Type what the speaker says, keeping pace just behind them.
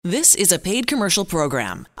This is a paid commercial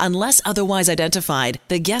program. Unless otherwise identified,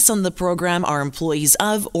 the guests on the program are employees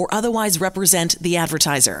of or otherwise represent the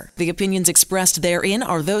advertiser. The opinions expressed therein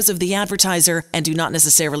are those of the advertiser and do not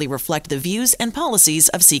necessarily reflect the views and policies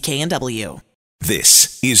of CKNW.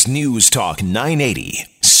 This is News Talk 980,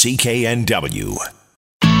 CKNW.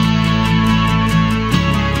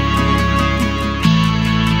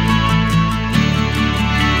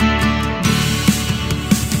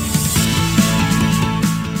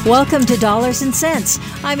 Welcome to Dollars and Cents.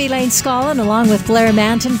 I'm Elaine Scollin, along with Blair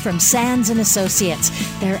Manton from Sands & Associates.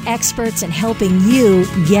 They're experts in helping you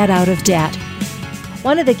get out of debt.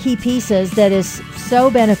 One of the key pieces that is so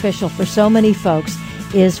beneficial for so many folks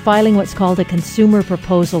is filing what's called a consumer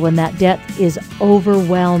proposal when that debt is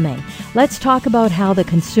overwhelming. Let's talk about how the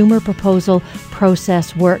consumer proposal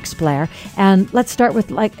process works, Blair. And let's start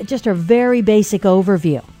with just a very basic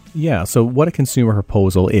overview. Yeah, so what a consumer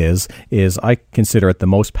proposal is I consider it the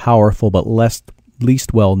most powerful but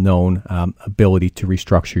least well-known ability to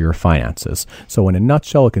restructure your finances. So in a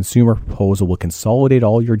nutshell, a consumer proposal will consolidate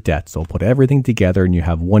all your debts. So it'll put everything together and you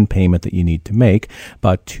have one payment that you need to make,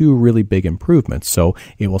 but two really big improvements. So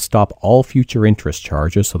it will stop all future interest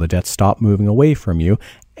charges, so the debts stop moving away from you,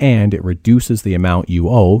 and it reduces the amount you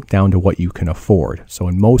owe down to what you can afford. So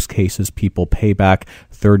in most cases, people pay back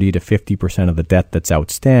 30 to 50% of the debt that's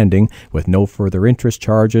outstanding with no further interest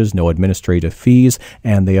charges, no administrative fees,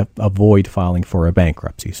 and they avoid filing for a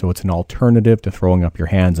bankruptcy. So it's an alternative to throwing up your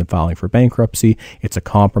hands and filing for bankruptcy. It's a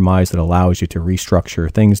compromise that allows you to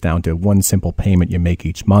restructure things down to one simple payment you make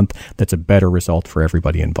each month. That's a better result for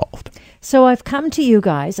everybody involved. So I've come to you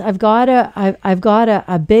guys. I've got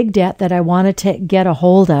a big debt that I want to get a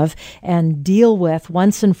hold of and deal with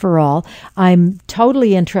once and for all. I'm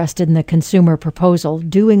totally interested in the consumer proposal,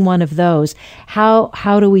 doing one of those.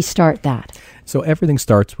 How do we start that? So everything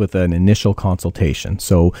starts with an initial consultation.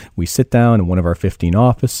 So we sit down in one of our 15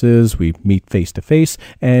 offices, we meet face-to-face,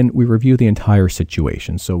 and we review the entire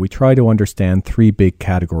situation. So we try to understand three big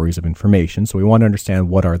categories of information. So we want to understand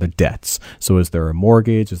what are the debts. So is there a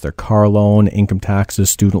mortgage, is there car loan, income taxes,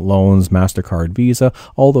 student loans, MasterCard, Visa,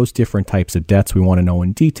 all those different types of debts we want to know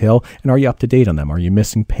in detail. And are you up to date on them? Are you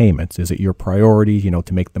missing payments? Is it your priority,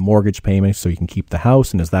 to make the mortgage payment so you can keep the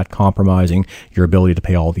house? And is that compromising your ability to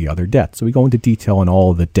pay all the other debts? So we go into detail on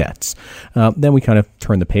all of the debts. Then we kind of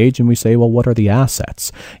turn the page and we say, well, what are the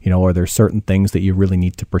assets? Are there certain things that you really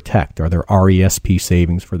need to protect? Are there RESP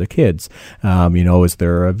savings for the kids? Is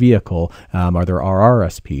there a vehicle? Are there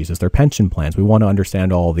RRSPs? Is there pension plans? We want to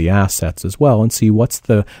understand all of the assets as well and see what's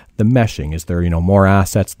the meshing. Is there, more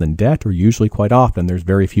assets than debt? Or usually quite often there's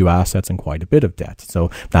very few assets and quite a bit of debt.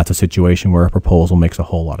 So that's a situation where a proposal makes a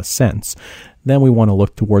whole lot of sense. Then we want to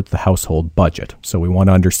look towards the household budget. So we want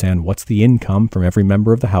to understand what's the income from every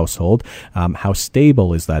member of the household. How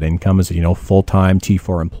stable is that income? Is it, full-time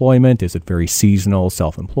T4 employment? Is it very seasonal,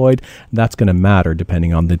 self-employed? That's going to matter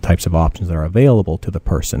depending on the types of options that are available to the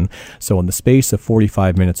person. So in the space of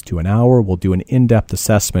 45 minutes to an hour, we'll do an in-depth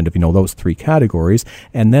assessment of, those three categories,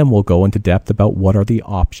 and then we'll go into depth about what are the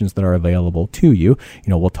options that are available to you.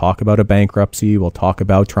 We'll talk about a bankruptcy. We'll talk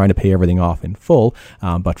about trying to pay everything off in full.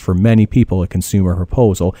 But for many people, a consumer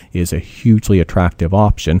proposal is a hugely attractive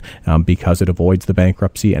option because it avoids the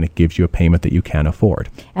bankruptcy and it gives you a payment that you can afford.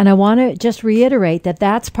 And I want to just reiterate that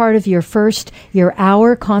that's part of your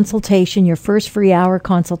hour consultation, your first free hour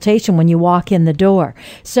consultation when you walk in the door.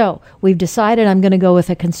 So we've decided I'm going to go with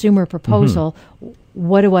a consumer proposal. Mm-hmm.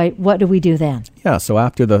 What do we do then? Yeah, so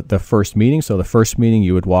after the first meeting,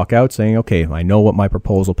 you would walk out saying, okay, I know what my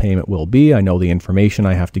proposal payment will be. I know the information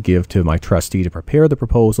I have to give to my trustee to prepare the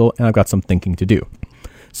proposal, and I've got some thinking to do.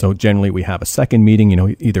 So generally we have a second meeting,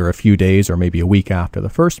 either a few days or maybe a week after the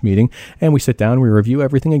first meeting, and we sit down, we review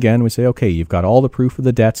everything again. We say, okay, you've got all the proof of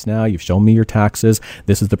the debts now. You've shown me your taxes.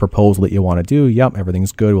 This is the proposal that you want to do. Yep,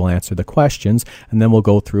 everything's good. We'll answer the questions, and then we'll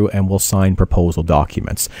go through and we'll sign proposal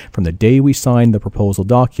documents. From the day we sign the proposal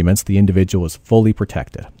documents, the individual is fully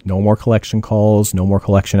protected. No more collection calls, no more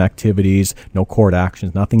collection activities, no court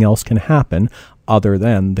actions. Nothing else can happen other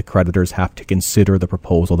than the creditors have to consider the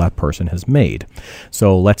proposal that person has made.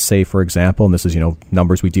 So let's say, for example, and this is,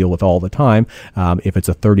 numbers we deal with all the time, if it's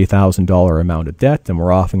a $30,000 amount of debt and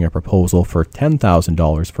we're offering a proposal for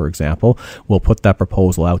 $10,000, for example, we'll put that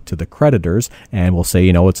proposal out to the creditors and we'll say,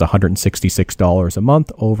 it's $166 a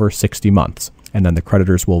month over 60 months. And then the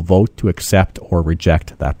creditors will vote to accept or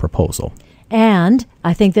reject that proposal. And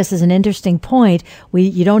I think this is an interesting point.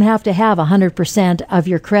 You don't have to have 100% of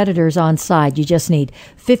your creditors on side. You just need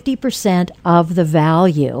 50% of the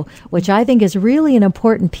value, which I think is really an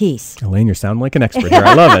important piece. Elaine, you're sounding like an expert here.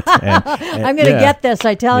 I love it. And I'm going to get this,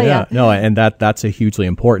 I tell you. No, and that's a hugely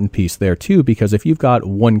important piece there too, because if you've got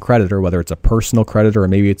one creditor, whether it's a personal creditor or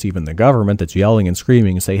maybe it's even the government that's yelling and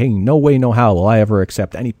screaming and say, hey, no way, no how will I ever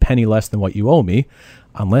accept any penny less than what you owe me,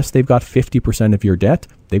 unless they've got 50% of your debt,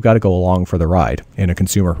 they've got to go along for the ride in a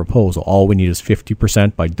consumer proposal. All we need is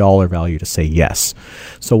 50% by dollar value to say yes.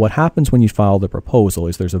 So what happens when you file the proposal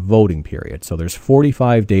is there's a voting period. So there's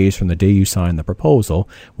 45 days from the day you sign the proposal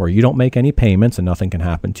where you don't make any payments and nothing can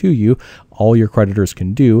happen to you. All your creditors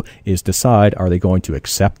can do is decide, are they going to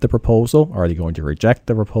accept the proposal, are they going to reject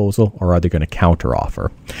the proposal, or are they going to counteroffer?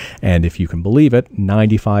 And if you can believe it,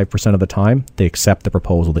 95% of the time, they accept the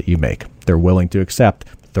proposal that you make. They're willing to accept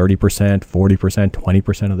 30%, 40%,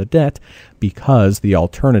 20% of the debt, because the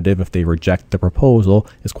alternative, if they reject the proposal,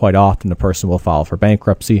 is quite often the person will file for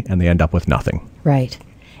bankruptcy and they end up with nothing. Right.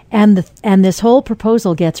 And this whole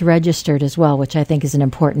proposal gets registered as well, which I think is an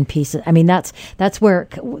important piece. I mean, that's where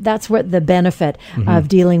the benefit of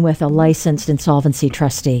dealing with a licensed insolvency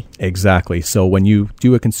trustee. Exactly. So when you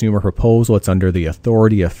do a consumer proposal, it's under the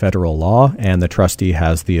authority of federal law, and the trustee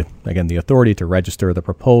has the authority to register the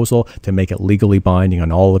proposal, to make it legally binding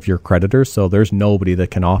on all of your creditors. So there's nobody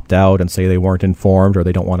that can opt out and say they weren't informed or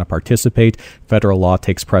they don't want to participate. Federal law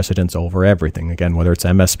takes precedence over everything. Again, whether it's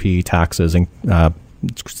MSP, taxes, and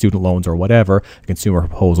student loans or whatever, a consumer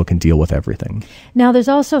proposal can deal with everything. Now, there's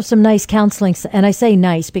also some nice counseling, and I say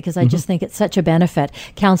nice because I just think it's such a benefit,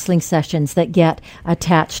 counseling sessions that get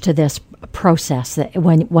attached to this process that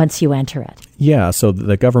once you enter it. Yeah, so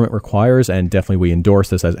the government requires, and definitely we endorse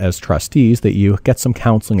this as trustees, that you get some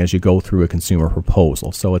counseling as you go through a consumer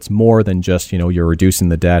proposal. So it's more than just, you're reducing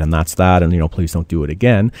the debt and that's that, and, please don't do it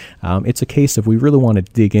again. It's a case of we really want to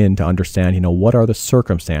dig in to understand, what are the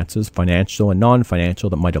circumstances, financial and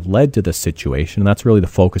non-financial, that might have led to this situation. And that's really the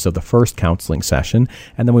focus of the first counseling session.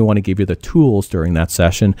 And then we want to give you the tools during that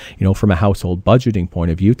session, from a household budgeting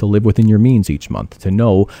point of view, to live within your means each month, to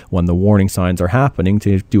know when the warning signs are happening,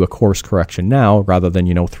 to do a course correction now rather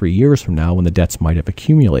than 3 years from now when the debts might have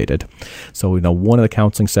accumulated. So one of the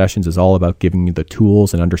counseling sessions is all about giving you the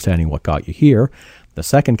tools and understanding what got you here. The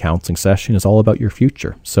second counseling session is all about your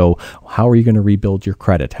future. So how are you going to rebuild your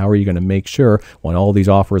credit? How are you going to make sure when all these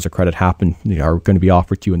offers of credit happen, are going to be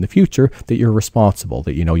offered to you in the future, that you're responsible,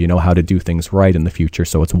 that you know how to do things right in the future,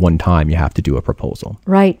 so it's one time you have to do a proposal.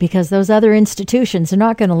 Right, because those other institutions are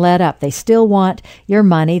not going to let up. They still want your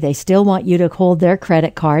money. They still want you to hold their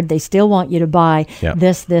credit card. They still want you to buy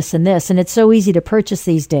this, and this. And it's so easy to purchase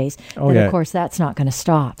these days of course, that's not going to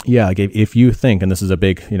stop. Yeah, if you think, and this is a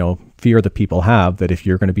big, fear that people have, that if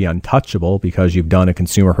you're going to be untouchable because you've done a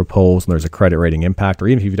consumer proposal and there's a credit rating impact, or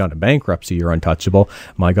even if you've done a bankruptcy, you're untouchable.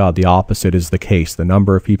 My God, the opposite is the case. The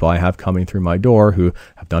number of people I have coming through my door who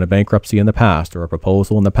have done a bankruptcy in the past or a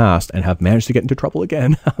proposal in the past and have managed to get into trouble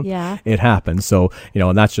again. It happens. So,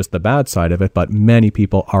 and that's just the bad side of it. But many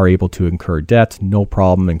people are able to incur debt, no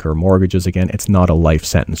problem, incur mortgages again. It's not a life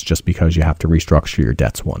sentence just because you have to restructure your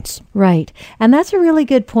debts once. Right. And that's a really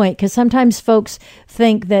good point, because sometimes folks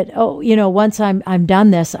think that, once I'm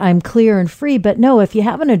done this, I'm clear and free. But no, if you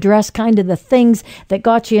haven't addressed kind of the things that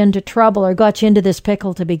got you into trouble or got you into this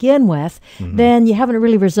pickle to begin with, then you haven't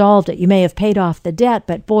really resolved it. You may have paid off the debt,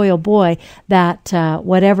 but boy, oh boy, that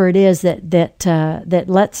whatever it is that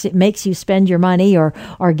makes you spend your money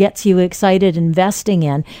or gets you excited investing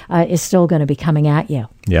in is still going to be coming at you.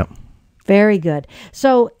 Yeah. Very good.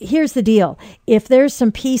 So here's the deal. If there's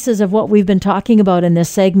some pieces of what we've been talking about in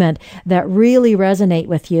this segment that really resonate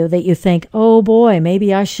with you, that you think, oh boy,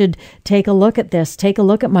 maybe I should take a look at this, take a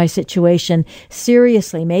look at my situation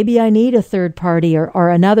seriously. Maybe I need a third party or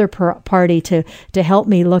another party to help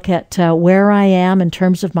me look at where I am in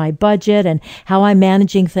terms of my budget and how I'm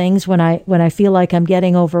managing things when I feel like I'm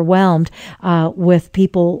getting overwhelmed with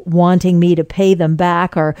people wanting me to pay them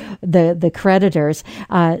back, or the creditors.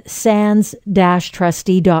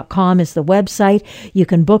 SANS-trustee.com is the website. You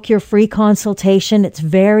can book your free consultation. It's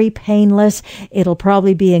very painless. It'll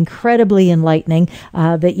probably be incredibly enlightening,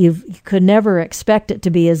 that you could never expect it to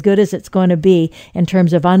be as good as it's going to be in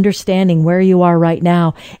terms of understanding where you are right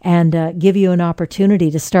now, and give you an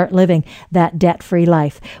opportunity to start living that debt-free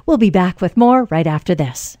life. We'll be back with more right after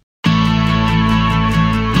this.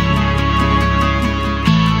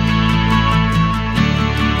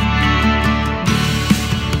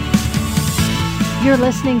 You're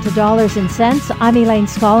listening to Dollars and Cents. I'm Elaine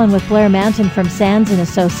Scollin with Blair Manton from Sands &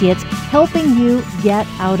 Associates, helping you get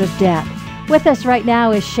out of debt. With us right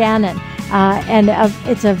now is Shannon.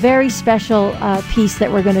 It's a very special piece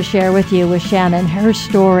that we're going to share with you with Shannon, her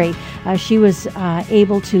story. She was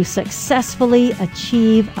able to successfully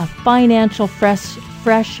achieve a financial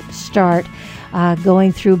fresh start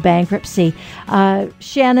going through bankruptcy.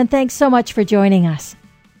 Shannon, thanks so much for joining us.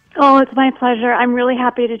 Oh, it's my pleasure. I'm really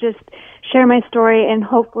happy to just share my story, and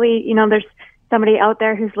hopefully, there's somebody out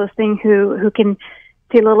there who's listening who can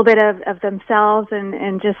see a little bit of themselves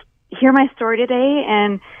and just hear my story today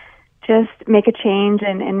and just make a change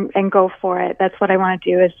and go for it. That's what I want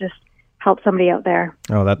to do, is just help somebody out there.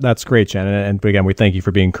 Oh, that's great, Shannon. And again, we thank you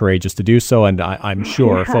for being courageous to do so. And I'm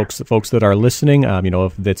sure folks that are listening,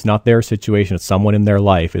 if it's not their situation, it's someone in their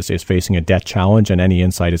life is facing a debt challenge, and any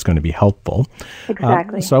insight is going to be helpful.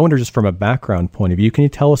 Exactly. So I wonder, just from a background point of view, can you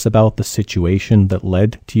tell us about the situation that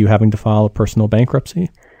led to you having to file a personal bankruptcy?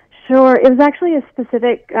 Sure. It was actually a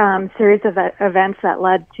specific series of events that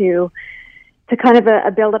led to kind of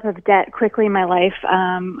a buildup of debt quickly in my life.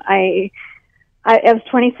 I was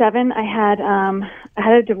 27. I had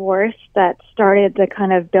a divorce that started the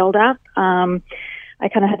kind of build up. I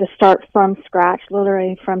kind of had to start from scratch,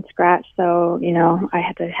 literally from scratch. So, I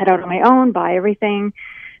had to head out on my own, buy everything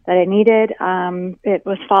that I needed. It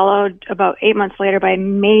was followed about 8 months later by a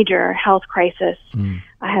major health crisis.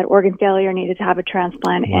 I had organ failure, needed to have a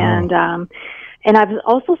transplant. Wow. And I was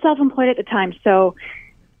also self-employed at the time. So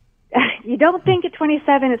you don't think at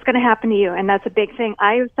 27 it's going to happen to you, and that's a big thing.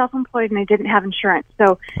 I was self-employed and I didn't have insurance,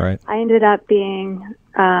 so right. I ended up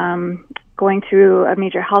going through a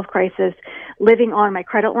major health crisis, living on my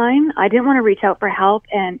credit line. I didn't want to reach out for help,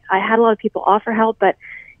 and I had a lot of people offer help, but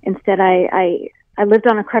instead I lived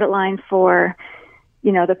on a credit line for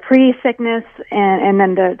the pre-sickness and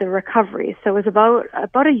then the recovery. So it was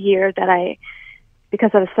about a year that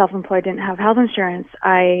because I was self-employed, didn't have health insurance,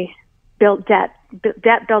 I built debt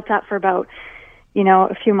built up for about,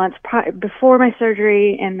 a few months before my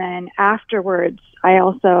surgery. And then afterwards, I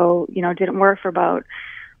also, didn't work for about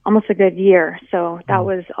almost a good year. So that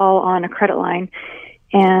was all on a credit line.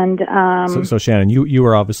 And so Shannon, you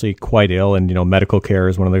were obviously quite ill, and medical care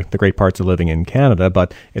is one of the great parts of living in Canada.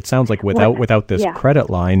 But it sounds like without this credit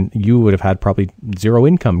line, you would have had probably zero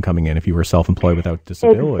income coming in if you were self-employed without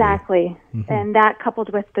disability. Exactly, and that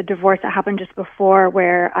coupled with the divorce that happened just before,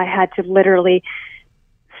 where I had to literally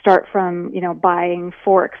start from buying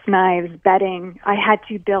forks, knives, bedding. I had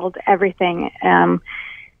to build everything,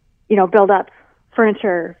 build up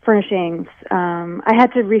furniture, furnishings. I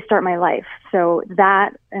had to restart my life. So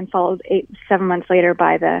that, and followed 7 months later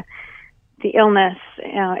by the illness.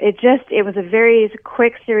 It was a very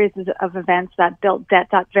quick series of events that built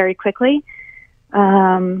debt up very quickly.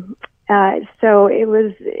 So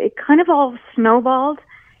it kind of all snowballed,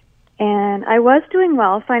 and I was doing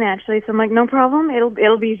well financially. So I'm like, no problem.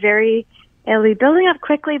 It'll be building up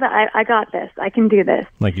quickly, but I got this. I can do this.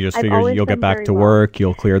 Like you just figure you'll get back to work,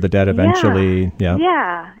 you'll clear the debt eventually.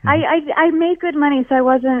 Yeah. I made good money, so I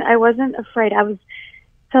wasn't afraid. I was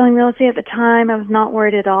selling real estate at the time. I was not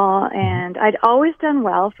worried at all, and I'd always done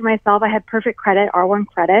well for myself. I had perfect credit, R1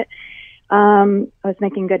 credit. I was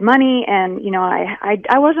making good money, and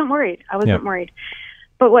I wasn't worried. I wasn't worried.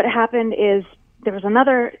 But what happened is there was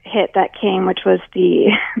another hit that came, which was the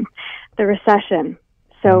recession.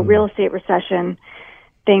 So real estate recession,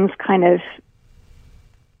 things kind of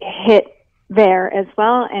hit there as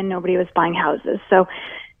well, and nobody was buying houses. So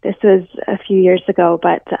this was a few years ago,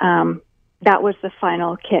 but that was the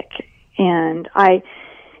final kick. And I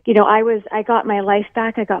got my life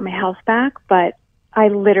back, I got my house back, but I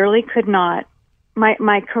literally could not.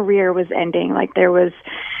 My career was ending. Like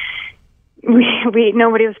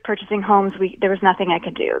nobody was purchasing homes. There was nothing I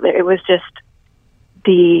could do. It was just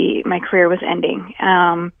my career was ending.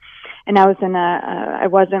 And I was I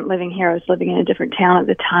wasn't living here. I was living in a different town at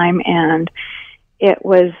the time, and it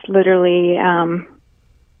was literally,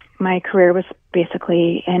 my career was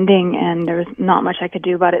basically ending, and there was not much I could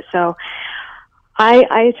do about it. So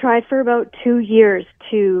I tried for about 2 years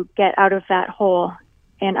to get out of that hole,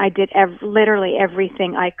 and I did literally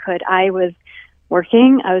everything I could. I was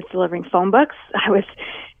working. I was delivering phone books. I was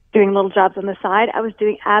doing little jobs on the side. I was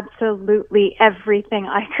doing absolutely everything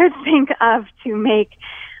I could think of to make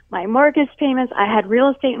my mortgage payments. I had real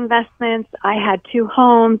estate investments. I had 2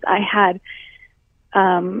 homes. I had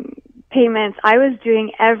payments. I was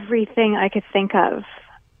doing everything I could think of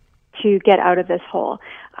to get out of this hole.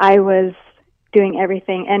 I was doing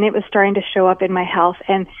everything, and it was starting to show up in my health.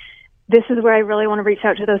 And this is where I really want to reach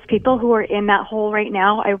out to those people who are in that hole right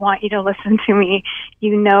now. I want you to listen to me.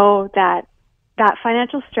 You know that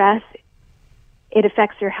financial stress, it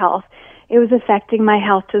affects your health. It was affecting my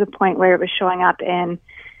health to the point where it was showing up in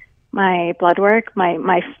my blood work,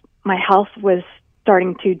 my my health was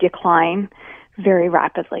starting to decline very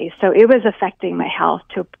rapidly. So it was affecting my health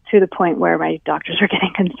to the point where my doctors were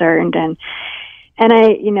getting concerned. And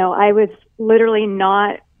I was literally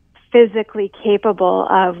not physically capable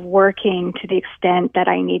of working to the extent that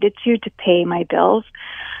I needed to pay my bills.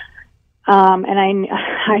 And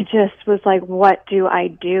I just was like, what do I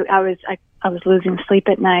do? I was losing sleep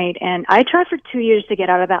at night, and I tried for 2 years to get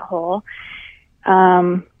out of that hole.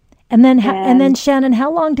 And then Shannon,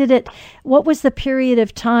 how long did it? What was the period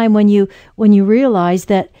of time when you realized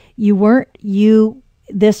that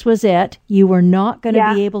this was it? You were not going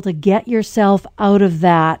to be able to get yourself out of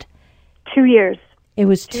that. 2 years. It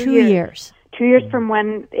was 2 years. 2 years from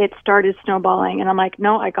when it started snowballing, and I'm like,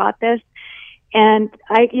 no, I got this. And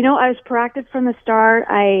I was proactive from the start.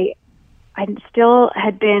 I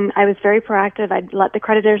was very proactive. I'd let the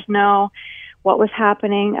creditors know what was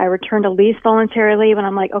happening. I returned a lease voluntarily when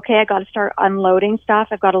I'm like, okay, I got to start unloading stuff.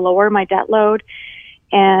 I've got to lower my debt load.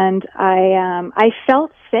 And I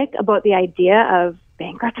felt sick about the idea of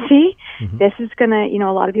bankruptcy. Mm-hmm. This is going to,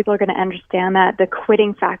 a lot of people are going to understand that, the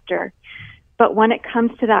quitting factor. But when it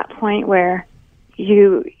comes to that point where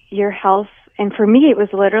your health, and for me, it was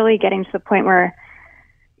literally getting to the point where,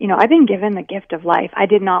 I've been given the gift of life. I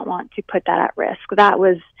did not want to put that at risk. That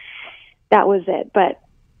was it. But,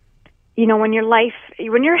 when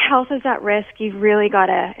your health is at risk, you've really got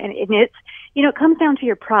to, and it's, it comes down to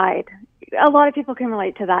your pride. A lot of people can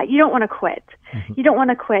relate to that. You don't want to quit. Mm-hmm. You don't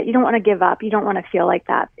want to quit. You don't want to give up. You don't want to feel like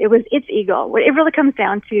that. It's ego. It really comes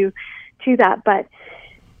down to that. But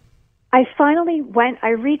I finally I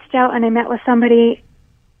reached out and I met with somebody,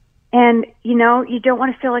 and, you don't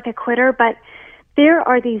want to feel like a quitter, but there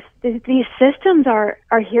are these systems are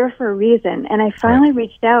here for a reason. And I finally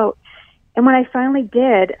reached out, and when I finally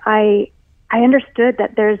did, I understood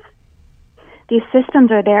that these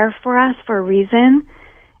systems are there for us for a reason.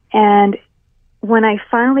 And when I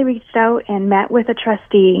finally reached out and met with a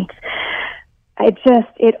trustee,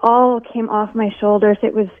 it all came off my shoulders.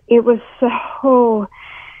 It was so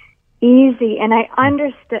easy. And I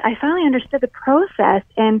finally understood the process,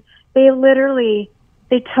 and they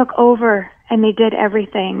took over and they did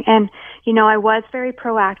everything. And, I was very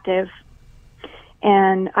proactive,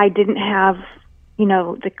 and I didn't have,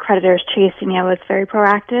 the creditors chasing me. I was very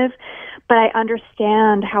proactive, but I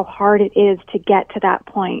understand how hard it is to get to that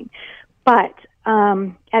point. But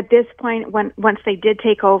at this point, once they did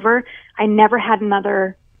take over, I never had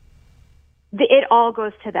it all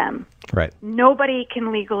goes to them. Right. Nobody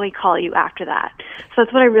can legally call you after that. So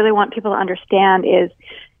that's what I really want people to understand is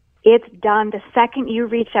it's done. The second you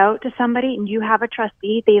reach out to somebody and you have a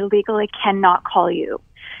trustee, they legally cannot call you.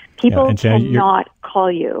 People cannot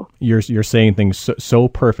call you. You're saying things so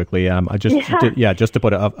perfectly. Just to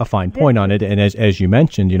put a fine point on it, and as you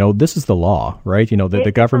mentioned, this is the law, right?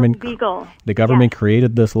 The government legal. The government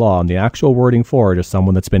created this law, and the actual wording for it is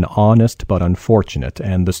someone that's been honest but unfortunate.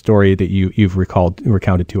 And the story that you've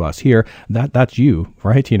recounted to us here, that's you,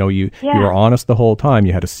 right? You were honest the whole time.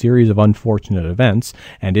 You had a series of unfortunate events,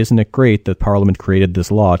 and isn't it great that Parliament created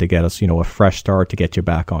this law to get us, a fresh start, to get you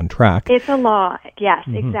back on track? It's a law, yes,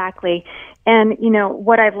 exactly. And,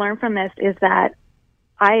 what I've learned from this is that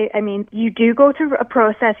you do go through a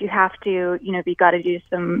process. You have to, you got to do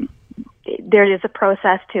there is a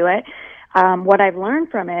process to it. What I've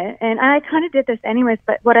learned from it, and I kind of did this anyways,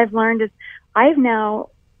 but what I've learned is I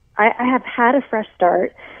have had a fresh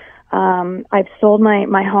start. I've sold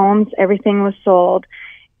my homes. Everything was sold.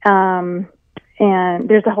 And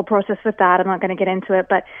there's a whole process with that. I'm not going to get into it,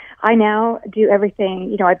 but I now do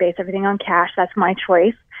everything, I base everything on cash. That's my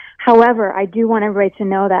choice. However, I do want everybody to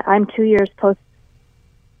know that I'm 2 years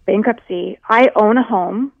post-bankruptcy. I own a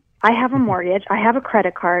home. I have a mortgage. I have a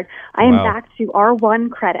credit card. I am back to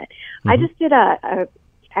R1 credit. Mm-hmm. I just did a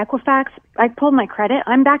Equifax. I pulled my credit.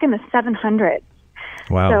 I'm back in the 700s.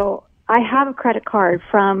 Wow. So I have a credit card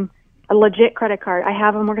from a legit credit card. I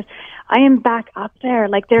have a mortgage. I am back up there.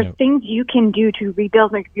 Like, there's things you can do to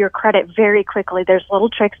rebuild your credit very quickly. There's little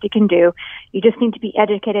tricks you can do. You just need to be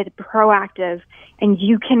educated, proactive, and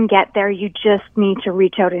you can get there. You just need to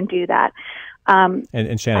reach out and do that.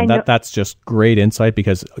 And Shannon, that's just great insight,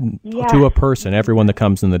 because to a person, everyone that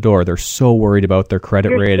comes in the door, they're so worried about their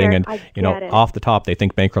credit rating, and off the top, they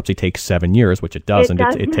think bankruptcy takes 7 years, which it doesn't.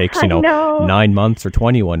 It takes 9 months or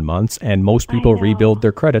 21 months, and most people rebuild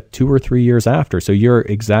their credit 2 or 3 years after. So you're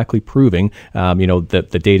exactly proving,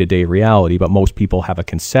 the day-to-day reality. But most people have a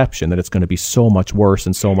conception that it's going to be so much worse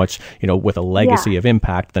and so much, with a legacy of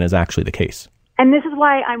impact than is actually the case. And this is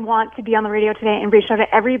why I want to be on the radio today and reach out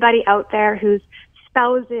to everybody out there whose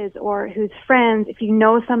spouses or whose friends, if you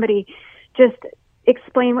know somebody, just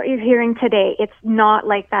explain what you're hearing today. It's not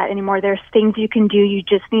like that anymore. There's things you can do. You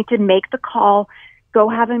just need to make the call, go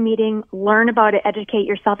have a meeting, learn about it, educate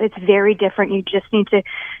yourself. It's very different. You just need to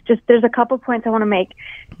there's a couple points I want to make.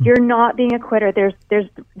 You're not being a quitter.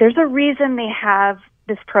 There's a reason they have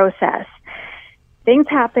this process. Things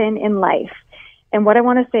happen in life. And what I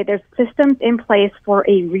want to say, there's systems in place for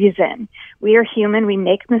a reason. We are human. We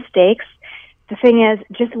make mistakes. The thing is,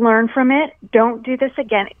 just learn from it. Don't do this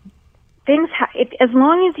again. As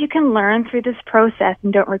long as you can learn through this process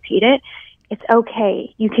and don't repeat it, it's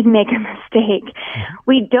okay. You can make a mistake.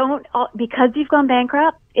 We don't, because you've gone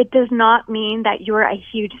bankrupt, it does not mean that you're a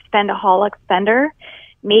huge spendaholic spender.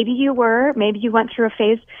 Maybe you were, maybe you went through a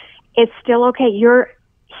phase. It's still okay. You're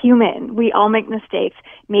human. We all make mistakes.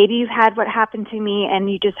 Maybe you've had what happened to me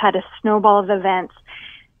and you just had a snowball of events.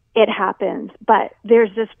 It happens. But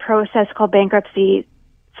there's this process called bankruptcy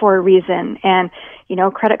for a reason. And,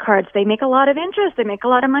 credit cards, they make a lot of interest. They make a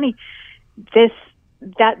lot of money. This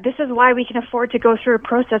is why we can afford to go through a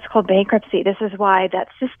process called bankruptcy. This is why that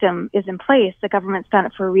system is in place. The government's done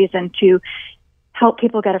it for a reason, to help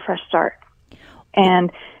people get a fresh start.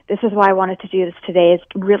 And this is why I wanted to do this today, is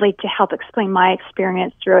really to help explain my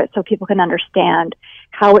experience through it so people can understand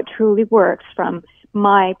how it truly works from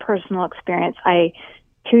my personal experience.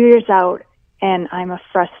 2 years out and I'm a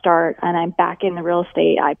fresh start and I'm back in the real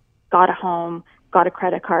estate. I got a home, got a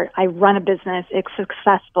credit card. I run a business. It's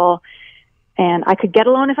successful. And I could get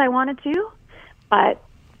a loan if I wanted to, but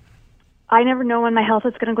I never know when my health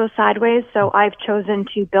is going to go sideways. So I've chosen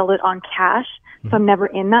to build it on cash. So I'm never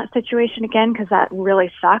in that situation again, because that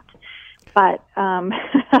really sucked. But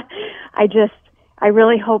I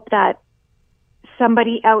really hope that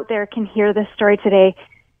somebody out there can hear this story today.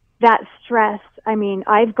 That stress,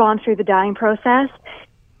 I've gone through the dying process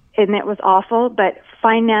and it was awful, but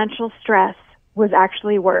financial stress was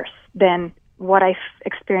actually worse than what I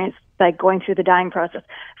experienced, like going through the dying process.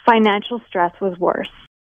 Financial stress was worse.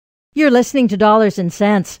 You're listening to Dollars and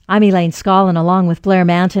Cents. I'm Elaine Scollin, along with Blair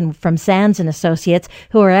Manton from Sands & Associates,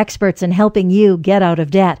 who are experts in helping you get out of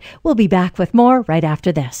debt. We'll be back with more right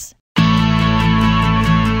after this.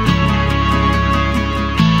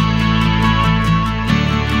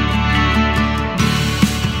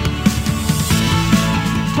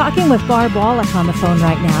 Talking with Barb Wallach on the phone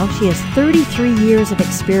right now. She has 33 years of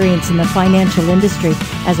experience in the financial industry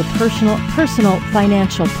as a personal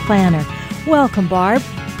financial planner. Welcome, Barb.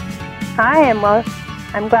 Hi,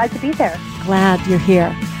 I'm glad to be there. Glad you're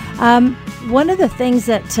here. One of the things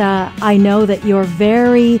that I know that you're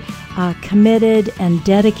very committed and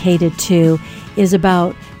dedicated to is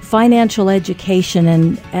about financial education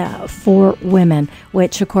and for women,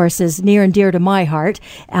 which of course is near and dear to my heart.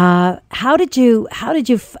 How did you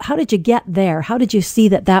get there? How did you see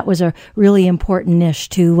that was a really important niche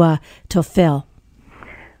to fill?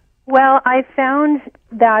 Well, I found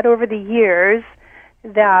that over the years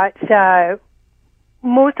that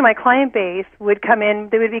most of my client base would come in.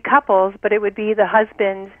 There would be couples, but it would be the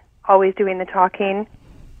husband always doing the talking,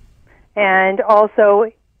 and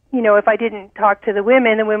also, if I didn't talk to the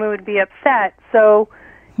women would be upset. So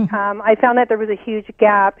I found that there was a huge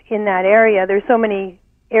gap in that area. There's so many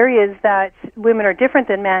areas that women are different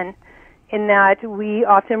than men, in that we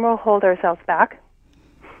often will hold ourselves back,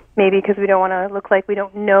 maybe because we don't want to look like we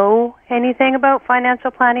don't know anything about financial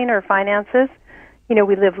planning or finances.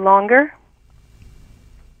 We live longer,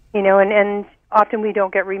 and often we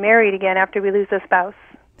don't get remarried again after we lose a spouse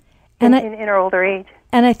in our older age.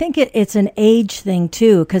 And I think it's an age thing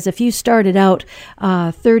too, because if you started out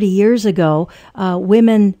 30 years ago,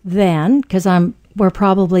 women then, because we're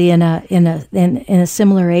probably in a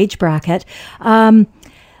similar age bracket.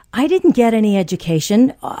 I didn't get any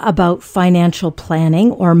education about financial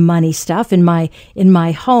planning or money stuff in my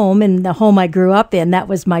home. In the home I grew up in, that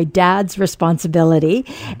was my dad's responsibility.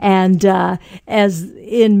 And as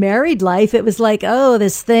in married life, it was like, oh,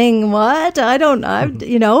 this thing, what? We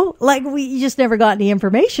just never got any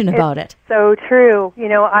information about it. So true.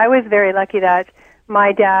 I was very lucky that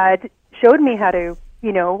my dad showed me how to,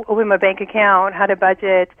 open my bank account, how to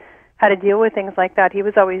budget, how to deal with things like that. He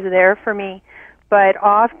was always there for me. But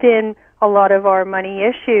often a lot of our money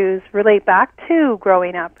issues relate back to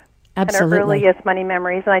growing up. Absolutely. And our earliest money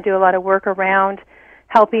memories. And I do a lot of work around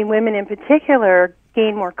helping women in particular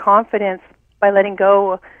gain more confidence by letting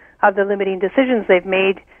go of the limiting decisions they've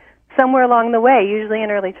made somewhere along the way, usually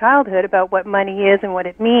in early childhood, about what money is and what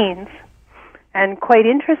it means. And quite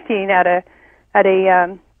interesting, at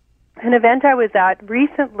an event I was at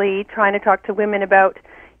recently, trying to talk to women about,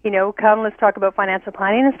 come, let's talk about financial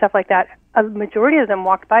planning and stuff like that. A majority of them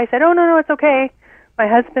walked by and said, oh, no, it's okay. My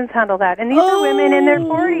husband's handle that. And these are women in their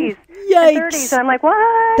 40s yikes. and 30s. And I'm like,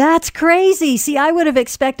 what? That's crazy. See, I would have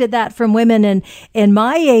expected that from women in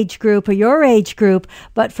my age group or your age group,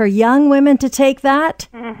 but for young women to take that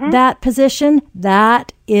position,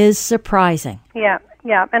 that is surprising. Yeah.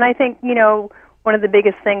 And I think, one of the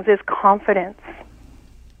biggest things is confidence.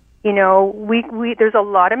 There's a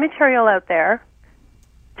lot of material out there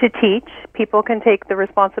to teach. People can take the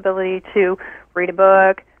responsibility to read a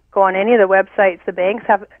book, go on any of the websites. The banks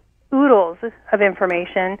have oodles of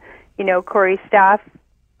information. Corey's staff,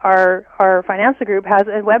 our financial group, has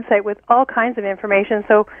a website with all kinds of information.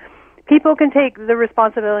 So people can take the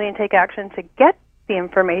responsibility and take action to get the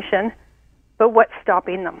information, but what's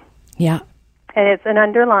stopping them? Yeah. And it's an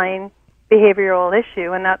underlying behavioral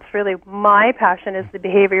issue, and that's really my passion, is the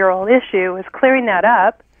behavioral issue, is clearing that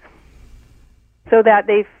up so that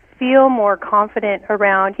they feel more confident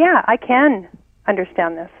around, I can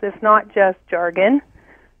understand this. It's not just jargon.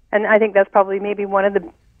 And I think that's probably maybe one of the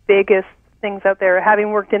biggest things out there,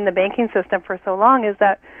 having worked in the banking system for so long, is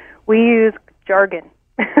that we use jargon.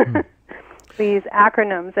 We use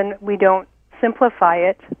acronyms, and we don't simplify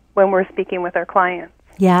it when we're speaking with our clients.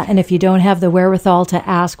 Yeah, and if you don't have the wherewithal to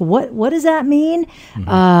ask, what does that mean?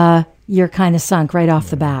 You're kind of sunk right off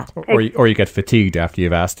the bat. Or you get fatigued after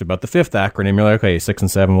you've asked about the fifth acronym. You're like, okay, 6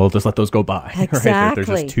 and 7, we'll just let those go by. Exactly. Right? There's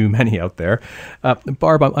just too many out there.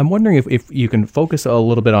 Barb, I'm wondering if you can focus a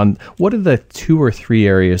little bit on what are the 2 or 3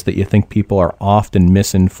 areas that you think people are often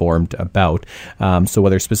misinformed about. So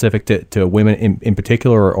whether specific to women in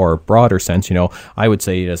particular or a broader sense, I would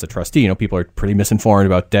say as a trustee, people are pretty misinformed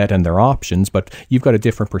about debt and their options, but you've got a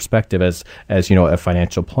different perspective as a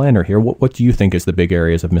financial planner here. What do you think is the big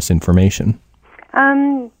areas of misinformation?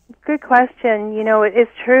 Good question.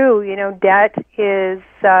 It's true. Debt is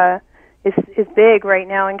big right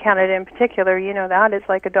now in Canada in particular. That it's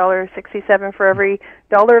like $1.67 for every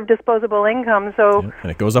dollar of disposable income. So and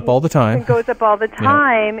it goes up all the time. It goes up all the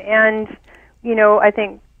time, and I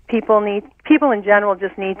think people in general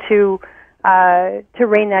just need to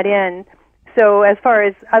rein that in. So as far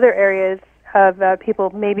as other areas of people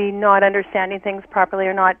maybe not understanding things properly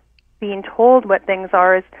or not being told what things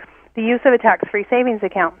are, is the use of a tax-free savings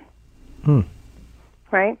account.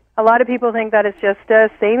 Right? A lot of people think that it's just a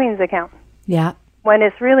savings account. Yeah. When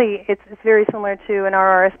it's really, it's very similar to an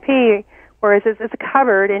RRSP, whereas it's a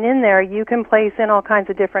cupboard, and in there you can place in all kinds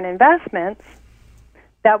of different investments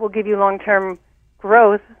that will give you long-term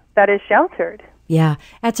growth that is sheltered. Yeah,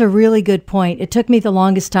 that's a really good point. It took me the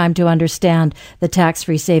longest time to understand the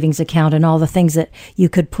tax-free savings account and all the things that you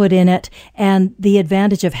could put in it and the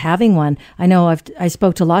advantage of having one. I know I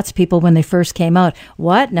spoke to lots of people when they first came out.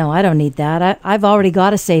 What? No, I don't need that. I've already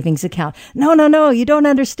got a savings account. No, you don't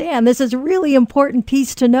understand. This is a really important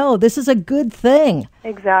piece to know. This is a good thing.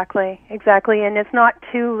 Exactly. And it's not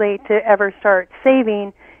too late to ever start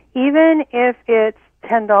saving, even if it's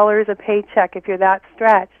 $10 a paycheck, if you're that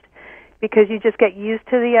stretched. Because you just get used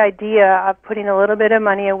to the idea of putting a little bit of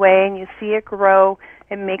money away, and you see it grow.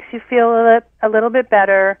 It makes you feel a little bit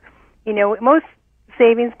better. Most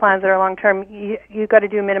savings plans that are long-term, you got to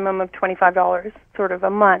do a minimum of $25 sort of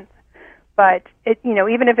a month. But,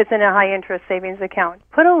 even if it's in a high-interest savings account,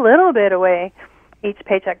 put a little bit away each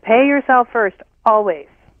paycheck. Pay yourself first, always.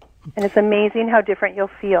 And it's amazing how different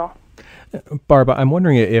you'll feel. Barb, I'm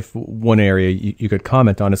wondering if one area you could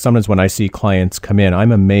comment on is sometimes when I see clients come in,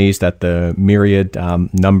 I'm amazed at the myriad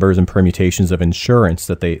numbers and permutations of insurance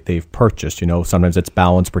that they've purchased. Sometimes it's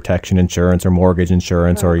balance protection insurance or mortgage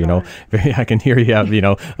insurance or, I can hear you have,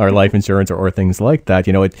 or life insurance or things like that.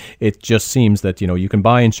 It just seems that, you can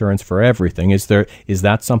buy insurance for everything. Is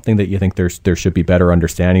that something that you think there should be better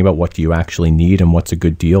understanding about what do you actually need and what's a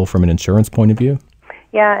good deal from an insurance point of view?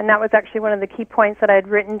 Yeah, and that was actually one of the key points that I had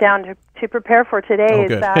written down to prepare for today.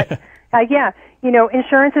 Is that,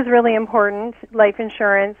 insurance is really important, life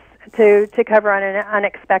insurance, to cover on an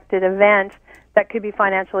unexpected event that could be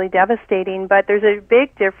financially devastating. But there's a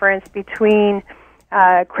big difference between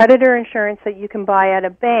creditor insurance that you can buy at a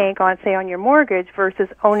bank, on your mortgage, versus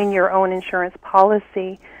owning your own insurance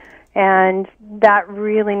policy. And that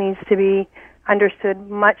really needs to be understood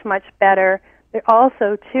much, much better.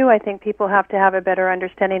 Also, too, I think people have to have a better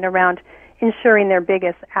understanding around insuring their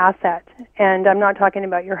biggest asset. And I'm not talking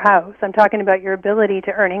about your house. I'm talking about your ability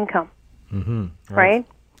to earn income. Mm-hmm. Right?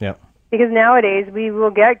 Yeah. Because nowadays we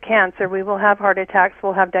will get cancer, we will have heart attacks,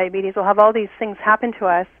 we'll have diabetes, we'll have all these things happen to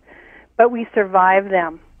us, but we survive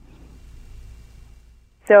them.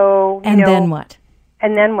 So, then what?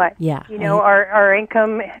 And then what? Yeah. Our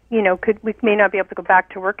income, we may not be able to go back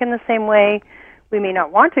to work in the same way. We may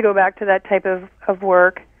not want to go back to that type of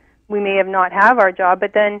work. We may have not have our job,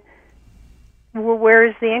 but then where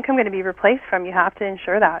is the income going to be replaced from? You have to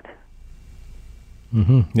ensure that.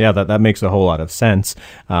 Mm-hmm. Yeah, that makes a whole lot of sense.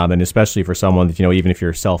 And especially for someone that, even if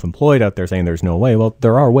you're self-employed out there saying there's no way, well,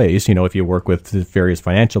 there are ways. If you work with various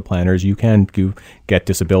financial planners, you can get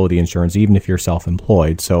disability insurance even if you're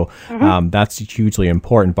self-employed. So that's hugely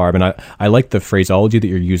important, Barb. And I like the phraseology that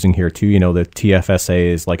you're using here too. The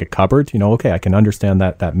TFSA is like a cupboard. Okay, I can understand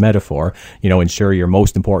that metaphor. Insure your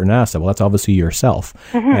most important asset. Well, that's obviously yourself.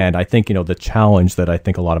 And I think, the challenge that I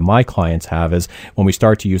think a lot of my clients have is when we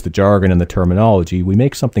start to use the jargon and the terminology, we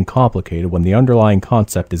make something complicated when the underlying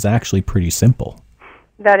concept is actually pretty simple.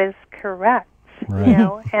 That is correct.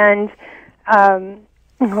 Right. And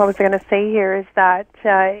what was I going to say here is that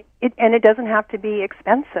it doesn't have to be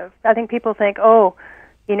expensive. I think people think,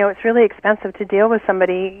 it's really expensive to deal with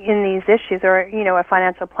somebody in these issues, or a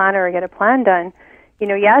financial planner, or get a plan done.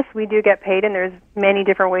 Yes, we do get paid, and there's many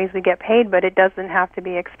different ways we get paid, but it doesn't have to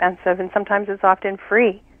be expensive, and sometimes it's often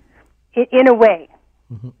free. In a way,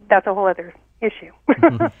 that's a whole other issue.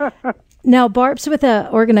 Now, Barb's with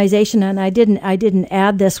an organization, and I didn't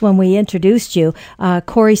add this when we introduced you,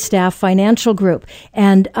 Corey Staff Financial Group.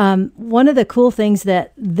 And one of the cool things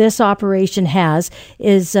that this operation has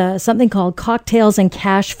is something called Cocktails and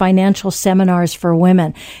Cash Financial Seminars for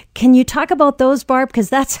Women. Can you talk about those, Barb? Because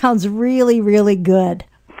that sounds really, really good.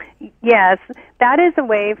 Yes, that is a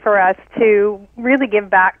way for us to really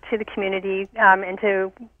give back to the community and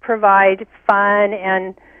to provide fun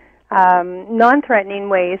and non-threatening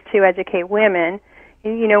ways to educate women.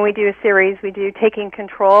 We do a series, we do Taking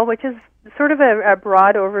Control, which is sort of a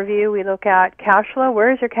broad overview. We look at cash flow.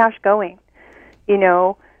 Where is your cash going?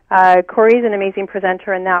 Corey's an amazing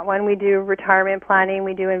presenter in that one. We do retirement planning,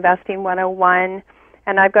 we do Investing 101,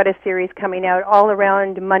 and I've got a series coming out all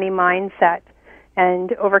around money mindset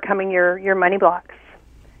and overcoming your money blocks.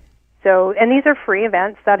 So, and these are free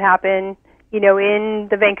events that happen in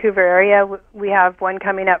the Vancouver area. We have one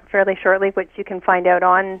coming up fairly shortly, which you can find out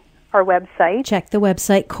on our website. Check the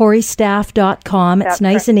website, CoreyStaff.com. It's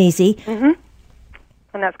nice and easy. And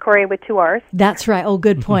that's Corey with 2 R's. That's right. Oh,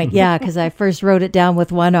 good point. Yeah, because I first wrote it down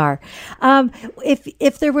with 1 R.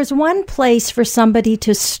 If there was one place for somebody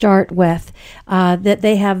to start with that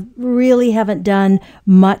they haven't done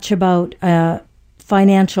much about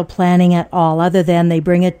financial planning at all, other than they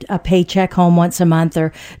bring a paycheck home once a month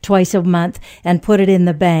or twice a month and put it in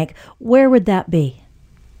the bank, where would that be?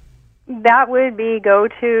 That would be go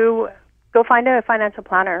find a financial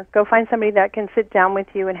planner. Go find somebody that can sit down with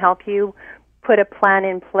you and help you put a plan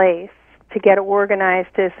in place to get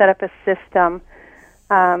organized, to set up a system.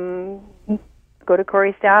 Go to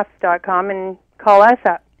CoreyStaff.com and call us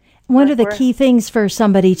up. What are the key things for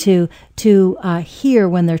somebody to hear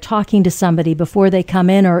when they're talking to somebody before they come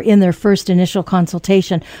in or in their first initial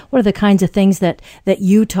consultation? What are the kinds of things that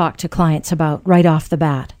you talk to clients about right off the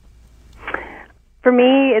bat? For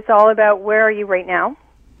me, it's all about where are you right now?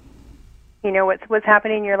 What's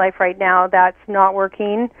happening in your life right now that's not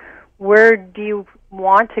working. Where do you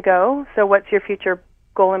want to go? So what's your future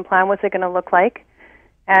goal and plan? What's it going to look like?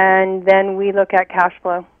 And then we look at cash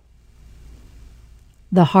flow.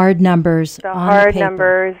 The hard numbers. The hard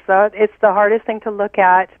numbers. It's the hardest thing to look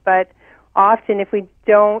at, but often if we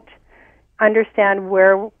don't understand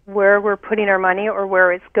where we're putting our money or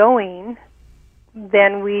where it's going,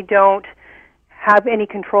 then we don't have any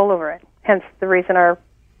control over it. Hence the reason our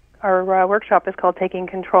workshop is called Taking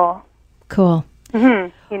Control. Cool.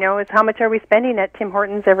 It's how much are we spending at Tim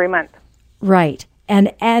Hortons every month? Right.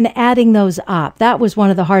 And adding those up. That was one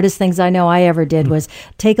of the hardest things I know I ever did, was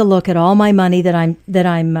take a look at all my money that I'm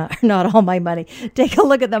not all my money. Take a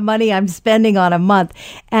look at the money I'm spending on a month.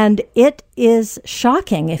 And it is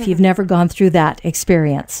shocking if you've never gone through that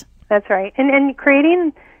experience. That's right. And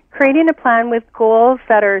creating a plan with goals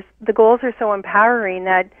the goals are so empowering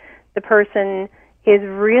that the person is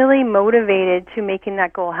really motivated to making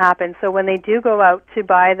that goal happen. So when they do go out to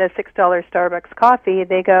buy the $6 Starbucks coffee,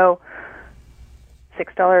 they go,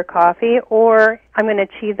 $6 coffee, or I'm going to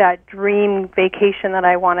achieve that dream vacation that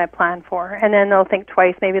I want to plan for. And then they'll think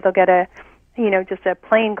twice. Maybe they'll get just a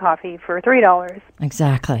plain coffee for $3.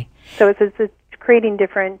 Exactly. So it's creating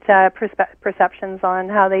different perceptions on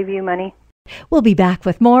how they view money. We'll be back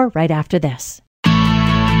with more right after this.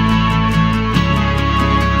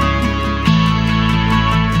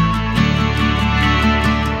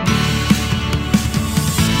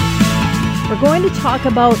 We're going to talk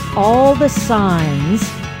about all the signs,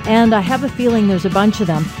 and I have a feeling there's a bunch of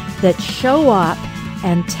them, that show up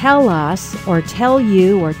and tell us or tell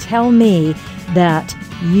you or tell me that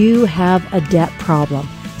you have a debt problem.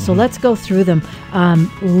 So let's go through them.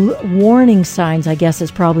 Warning signs, I guess,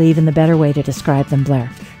 is probably even the better way to describe them,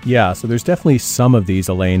 Blair. Yeah, so there's definitely some of these,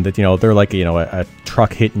 Elaine, that, they're like, a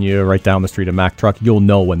truck hitting you right down the street, a Mack truck. You'll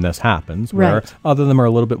know when this happens. Where Right. other of them are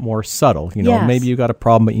a little bit more subtle. Yes. Maybe you got a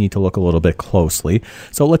problem, but you need to look a little bit closely.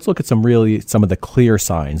 So let's look at some of the clear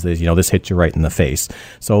signs that, this hits you right in the face.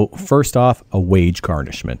 So first off, a wage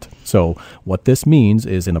garnishment. So what this means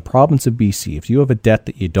is in the province of BC, if you have a debt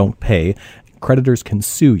that you don't pay, creditors can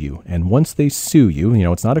sue you. And once they sue you,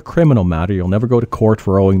 it's not a criminal matter. You'll never go to court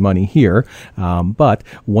for owing money here. But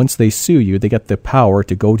once they sue you, they get the power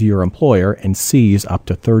to go to your employer and seize up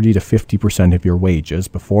to 30 to 50% of your wages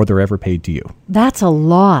before they're ever paid to you. That's a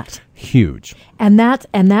lot. Huge. And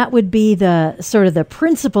that would be the sort of the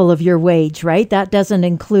principal of your wage, right? That doesn't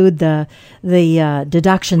include the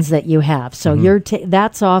deductions that you have. So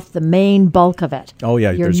that's off the main bulk of it. Oh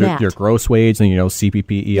yeah, there's your gross wage and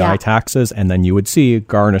CPP, EI taxes, and then you would see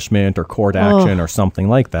garnishment or court action or something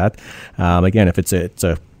like that. Again, if it's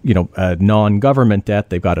a non-government debt,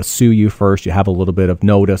 they've got to sue you first. You have a little bit of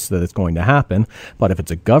notice that it's going to happen. But if it's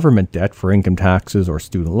a government debt for income taxes or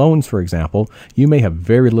student loans, for example, you may have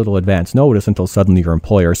very little advance notice until suddenly your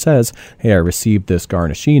employer says, hey, I received this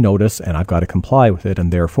garnishee notice and I've got to comply with it.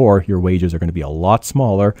 And therefore, your wages are going to be a lot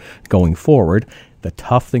smaller going forward. The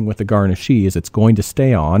tough thing with the garnishee is it's going to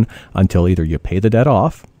stay on until either you pay the debt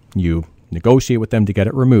off, you negotiate with them to get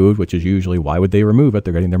it removed, which is usually, why would they remove it?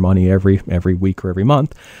 They're getting their money every week or every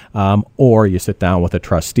month. Or you sit down with a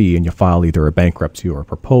trustee and you file either a bankruptcy or a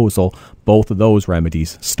proposal. Both of those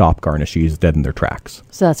remedies stop garnishees dead in their tracks.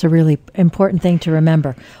 So that's a really important thing to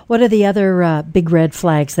remember. What are the other big red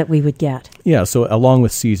flags that we would get? Yeah, so along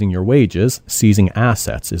with seizing your wages, seizing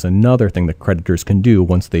assets is another thing that creditors can do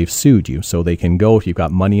once they've sued you. So they can go, if you've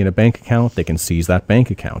got money in a bank account, they can seize that bank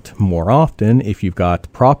account. More often, if you've got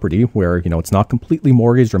property where, it's not completely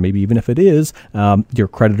mortgaged, or maybe even if it is, your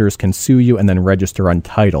creditors can sue you and then register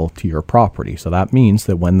untitled to your property. So that means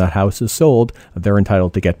that when that house is sold, they're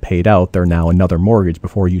entitled to get paid out. They're now another mortgage.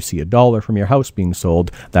 Before you see $1 from your house being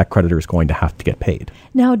sold, that creditor is going to have to get paid.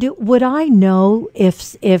 Now, would I know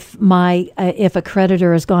if a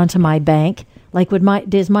creditor has gone to my bank? Like,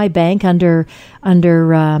 is my bank under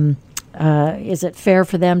is it fair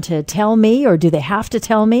for them to tell me, or do they have to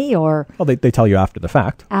tell me? Or they tell you after the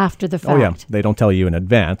fact. After the fact. Oh yeah, they don't tell you in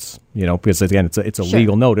advance. Because again, it's a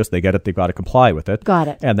legal notice. They get it. They've got to comply with it. Got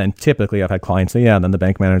it. And then typically, I've had clients say, and then the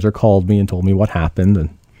bank manager called me and told me what happened.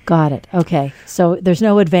 And got it. Okay, so there's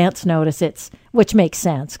no advance notice. Which makes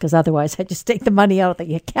sense, because otherwise I just take the money out of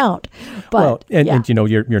the account. But and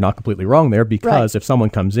you're not completely wrong there, because if someone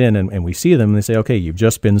comes in and we see them and they say, okay, you've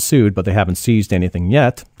just been sued, but they haven't seized anything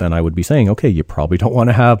yet, then I would be saying, okay, you probably don't want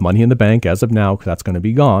to have money in the bank as of now, because that's going to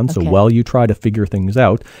be gone. Okay. So while you try to figure things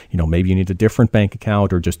out, maybe you need a different bank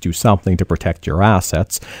account or just do something to protect your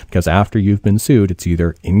assets, because after you've been sued, it's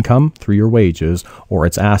either income through your wages or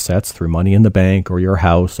it's assets through money in the bank or your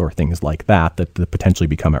house or things like that potentially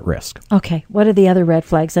become at risk. Okay. What are the other red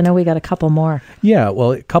flags? I know we got a couple more. Yeah,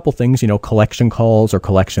 well, a couple things, collection calls or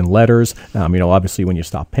collection letters. Obviously when you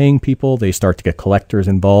stop paying people, they start to get collectors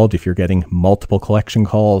involved. If you're getting multiple collection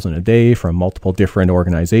calls in a day from multiple different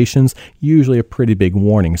organizations, usually a pretty big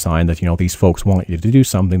warning sign that, these folks want you to do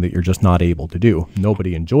something that you're just not able to do.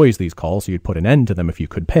 Nobody enjoys these calls, so you'd put an end to them if you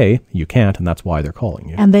could pay. You can't, and that's why they're calling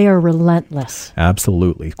you. And they are relentless.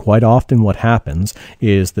 Absolutely. Quite often what happens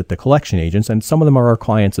is that the collection agents, and some of them are our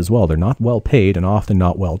clients as well, they're not well paid and often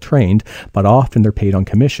not well trained, but often they're paid on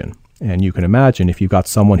commission. And you can imagine if you've got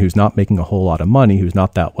someone who's not making a whole lot of money, who's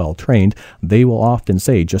not that well trained, they will often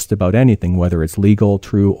say just about anything, whether it's legal,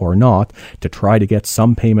 true, or not, to try to get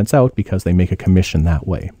some payments out because they make a commission that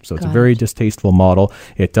way. So it's a very distasteful model.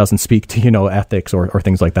 It doesn't speak to, ethics or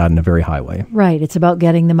things like that in a very high way. Right. It's about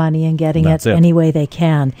getting the money and getting it any way they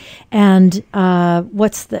can. And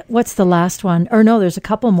what's the last one? Or no, there's a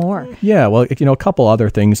couple more. Yeah, well, a couple other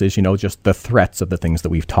things is, just the threats of the things that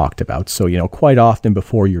we've talked about. So, quite often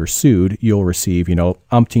before you're sued, you'll receive,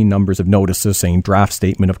 umpteen numbers of notices saying draft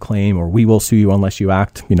statement of claim, or we will sue you unless you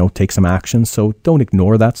act, take some action. So don't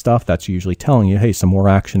ignore that stuff. That's usually telling you, hey, some more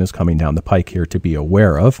action is coming down the pike here to be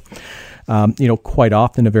aware of. Quite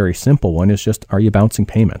often a very simple one is just, are you bouncing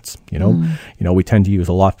payments? We tend to use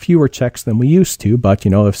a lot fewer checks than we used to, but,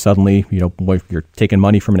 if suddenly, if you're taking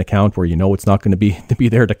money from an account where it's not going to be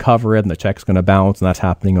there to cover it and the check's going to bounce, and that's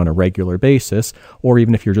happening on a regular basis, or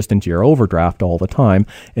even if you're just into your overdraft all the time,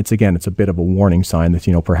 it's a bit of a warning sign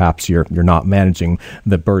that, perhaps you're not managing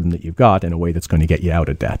the burden that you've got in a way that's going to get you out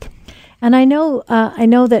of debt. And I know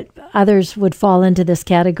that others would fall into this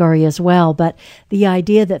category as well, but the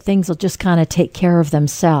idea that things will just kind of take care of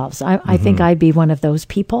themselves. I think I'd be one of those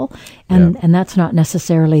people, and that's not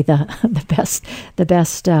necessarily the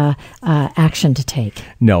best action to take.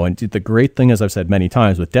 No, and the great thing, as I've said many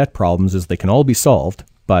times, with debt problems is they can all be solved,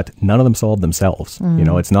 but none of them solve themselves.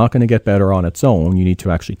 It's not going to get better on its own. You need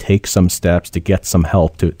to actually take some steps to get some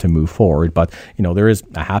help to move forward. But, there is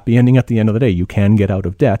a happy ending at the end of the day. You can get out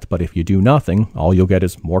of debt, but if you do nothing, all you'll get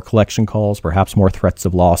is more collection calls, perhaps more threats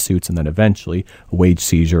of lawsuits, and then eventually wage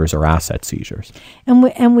seizures or asset seizures.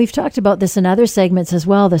 And we've talked about this in other segments as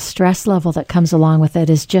well. The stress level that comes along with it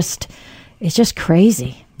is just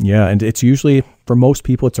crazy. Yeah, and it's usually, for most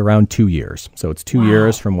people, it's around 2 years. So it's 2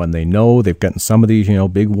 years from when they know they've gotten some of these,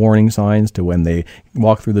 big warning signs to when they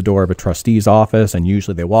walk through the door of a trustee's office, and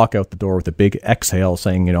usually they walk out the door with a big exhale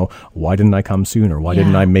saying, why didn't I come sooner? Why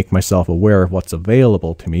didn't I make myself aware of what's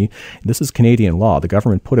available to me? This is Canadian law. The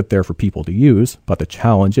government put it there for people to use, but the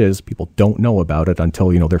challenge is people don't know about it until,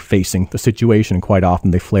 they're facing the situation, and quite often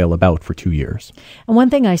they flail about for 2 years. And one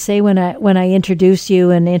thing I say when I introduce you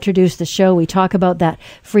and introduce the show, we talk about that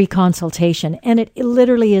free consultation, and it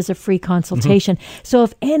literally is a free consultation. So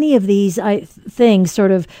if any of these things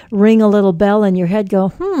sort of ring a little bell in your head,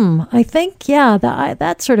 go, I think,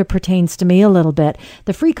 that sort of pertains to me a little bit.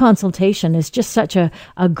 The free consultation is just such a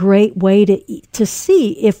great way to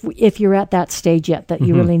see if you're at that stage yet that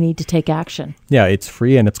you really need to take action. Yeah, it's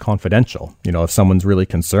free and it's confidential. If someone's really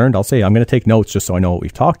concerned, I'll say, I'm going to take notes just so I know what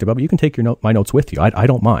we've talked about, but you can take my notes with you. I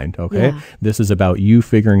don't mind, okay? Yeah. This is about you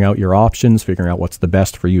figuring out your options, figuring out what's the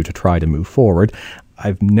best for you to try to move forward.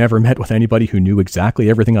 I've never met with anybody who knew exactly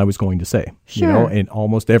everything I was going to say. Sure. And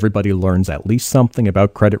almost everybody learns at least something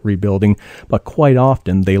about credit rebuilding, but quite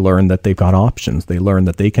often they learn that they've got options. They learn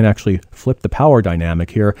that they can actually flip the power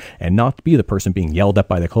dynamic here and not be the person being yelled at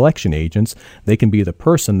by the collection agents. They can be the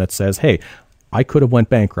person that says, hey, I could have went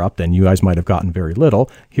bankrupt and you guys might have gotten very little.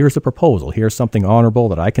 Here's a proposal. Here's something honorable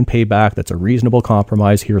that I can pay back. That's a reasonable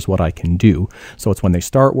compromise. Here's what I can do. So it's when they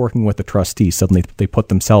start working with the trustee, suddenly they put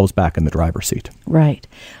themselves back in the driver's seat. Right.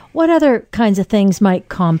 What other kinds of things might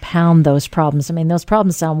compound those problems? I mean, those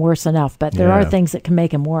problems sound worse enough, but there are things that can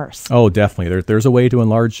make them worse. Oh, definitely. There's a way to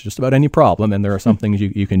enlarge just about any problem, and there are some things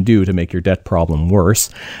you can do to make your debt problem worse.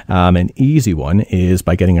 An easy one is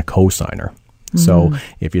by getting a cosigner. So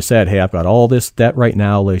if you said, hey, I've got all this debt right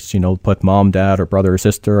now, let's, put mom, dad, or brother or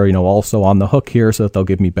sister, also on the hook here so that they'll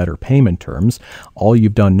give me better payment terms. All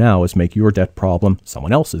you've done now is make your debt problem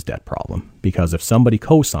someone else's debt problem. Because if somebody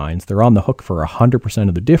cosigns, they're on the hook for 100%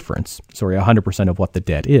 of the difference, 100% of what the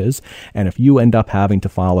debt is. And if you end up having to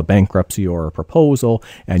file a bankruptcy or a proposal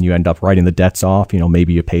and you end up writing the debts off,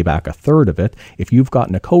 maybe you pay back a third of it. If you've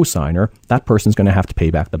gotten a cosigner, that person's going to have to pay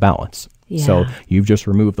back the balance. Yeah. So you've just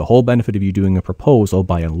removed the whole benefit of you doing a proposal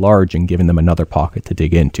by enlarging, giving them another pocket to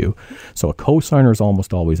dig into. So a cosigner is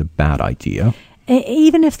almost always a bad idea.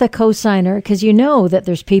 Even if the cosigner, because that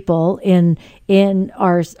there's people in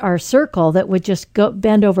our circle that would just go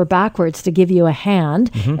bend over backwards to give you a hand.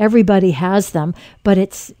 Everybody has them, but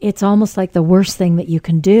it's almost like the worst thing that you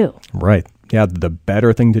can do. Right. Yeah, the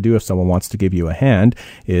better thing to do if someone wants to give you a hand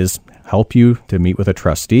is help you to meet with a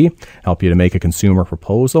trustee, help you to make a consumer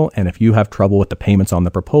proposal, and if you have trouble with the payments on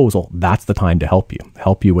the proposal, that's the time to help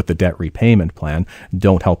you with the debt repayment plan.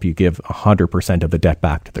 Don't help you give 100% of the debt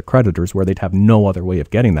back to the creditors where they'd have no other way of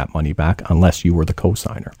getting that money back unless you were the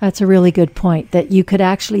cosigner. That's a really good point, that you could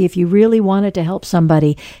actually, if you really wanted to help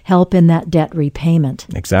somebody, help in that debt repayment.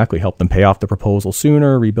 Exactly. Help them pay off the proposal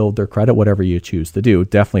sooner, rebuild their credit, whatever you choose to do.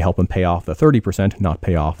 Definitely help them pay off the 30%, not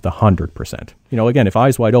pay off the 100%. Again, if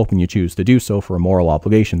eyes wide open, you choose to do so for a moral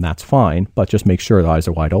obligation, that's fine, but just make sure the eyes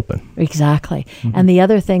are wide open. Exactly. And the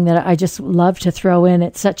other thing that I just love to throw in,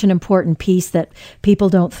 it's such an important piece that people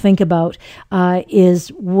don't think about, is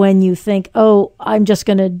when you think, oh, I'm just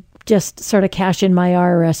going to just sort of cash in my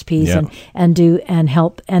RRSPs and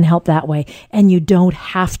help that way. And you don't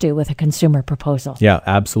have to with a consumer proposal. Yeah,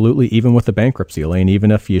 absolutely. Even with the bankruptcy, Elaine,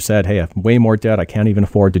 even if you said, hey, I have way more debt, I can't even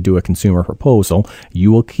afford to do a consumer proposal,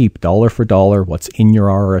 you will keep dollar for dollar what's in your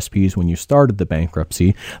RRSPs when you started the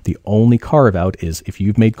bankruptcy. The only carve out is if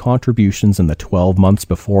you've made contributions in the 12 months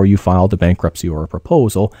before you filed a bankruptcy or a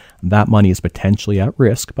proposal, that money is potentially at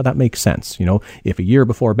risk, but that makes sense. If a year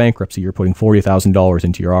before bankruptcy, you're putting $40,000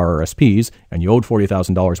 into your RRSP, RRSPs and you owed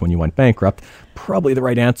 $40,000 when you went bankrupt, probably the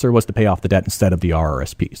right answer was to pay off the debt instead of the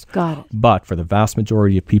RRSPs. Got it. But for the vast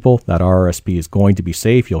majority of people, that RRSP is going to be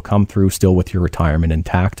safe. You'll come through still with your retirement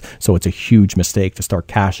intact. So it's a huge mistake to start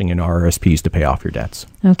cashing in RRSPs to pay off your debts.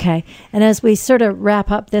 Okay. And as we sort of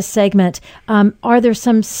wrap up this segment, are there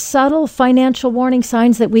some subtle financial warning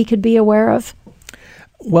signs that we could be aware of?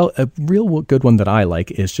 Well, a real good one that I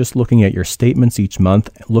like is just looking at your statements each month,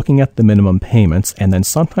 looking at the minimum payments, and then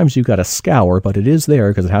sometimes you've got to scour, but it is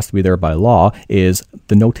there because it has to be there by law, is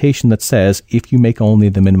the notation that says if you make only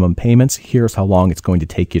the minimum payments, here's how long it's going to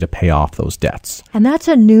take you to pay off those debts. And that's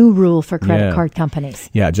a new rule for credit card companies.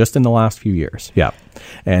 Yeah, just in the last few years. Yeah.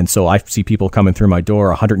 And so I see people coming through my door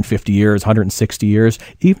 150 years, 160 years.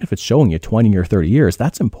 Even if it's showing you 20 or 30 years,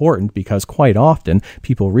 that's important because quite often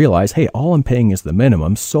people realize, hey, all I'm paying is the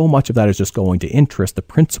minimum. So much of that is just going to interest. The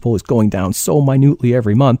principal is going down so minutely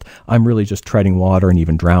every month. I'm really just treading water and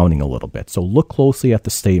even drowning a little bit. So look closely at the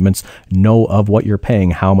statements, know of what you're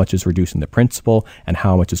paying, how much is reducing the principal and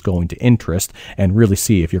how much is going to interest, and really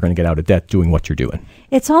see if you're going to get out of debt doing what you're doing.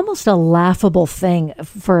 It's almost a laughable thing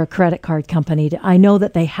for a credit card company. I know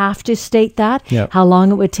that they have to state that, how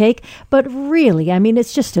long it would take, but really, I mean,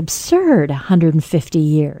 it's just absurd, 150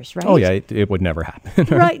 years, right? Oh, yeah, it would never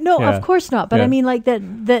happen. Right, no, of course not. But I mean, like that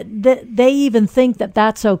they even think that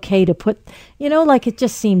that's okay to put, like it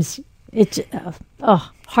just seems,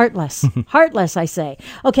 heartless. Heartless, I say.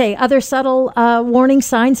 Okay, other subtle warning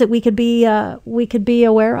signs that we could be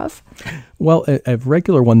aware of? Well, a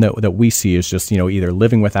regular one that we see is just, either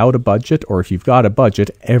living without a budget, or if you've got a budget,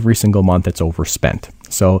 every single month it's overspent.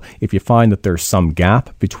 So if you find that there's some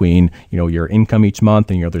gap between, your income each month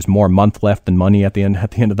and, there's more month left than money at the end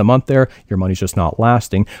of the month there, your money's just not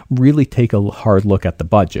lasting, really take a hard look at the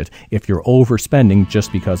budget. If you're overspending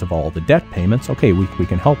just because of all the debt payments, okay, we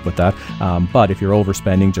can help with that. But if you're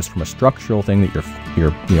overspending just from a structural thing that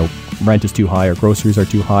your rent is too high or groceries are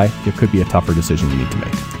too high, it could be a tougher decision you need to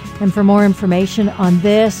make. And for more information on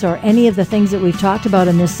this or any of the things that we've talked about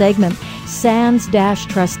in this segment,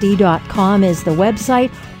 sands-trustee.com is the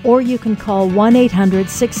website, or you can call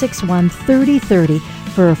 1-800-661-3030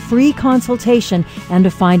 for a free consultation and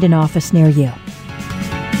to find an office near you.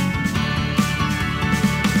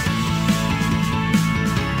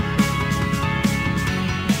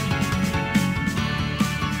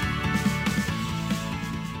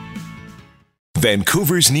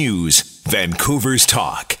 Vancouver's News, Vancouver's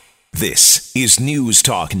Talk. This is News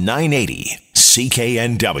Talk 980,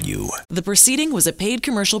 CKNW. The proceeding was a paid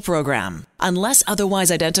commercial program. Unless otherwise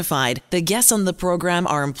identified, the guests on the program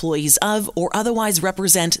are employees of or otherwise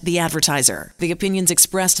represent the advertiser. The opinions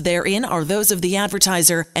expressed therein are those of the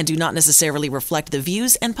advertiser and do not necessarily reflect the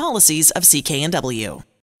views and policies of CKNW.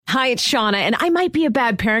 Hi, it's Shauna, and I might be a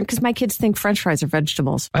bad parent because my kids think French fries are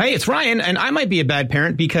vegetables. Hey, it's Ryan, and I might be a bad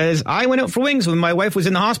parent because I went out for wings when my wife was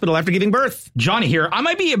in the hospital after giving birth. Johnny here. I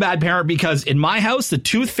might be a bad parent because in my house, the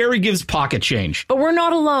tooth fairy gives pocket change. But we're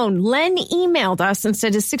not alone. Len emailed us and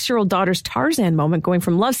said his 6-year-old daughter's Tarzan moment going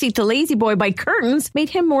from love seat to lazy boy by curtains made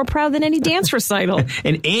him more proud than any dance recital.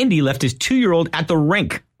 And Andy left his 2-year-old at the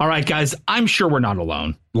rink. All right, guys, I'm sure we're not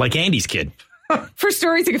alone. Like Andy's kid. For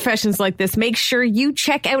stories and confessions like this, make sure you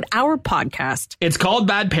check out our podcast. It's called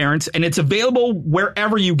Bad Parents, and it's available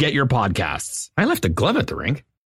wherever you get your podcasts. I left a glove at the rink.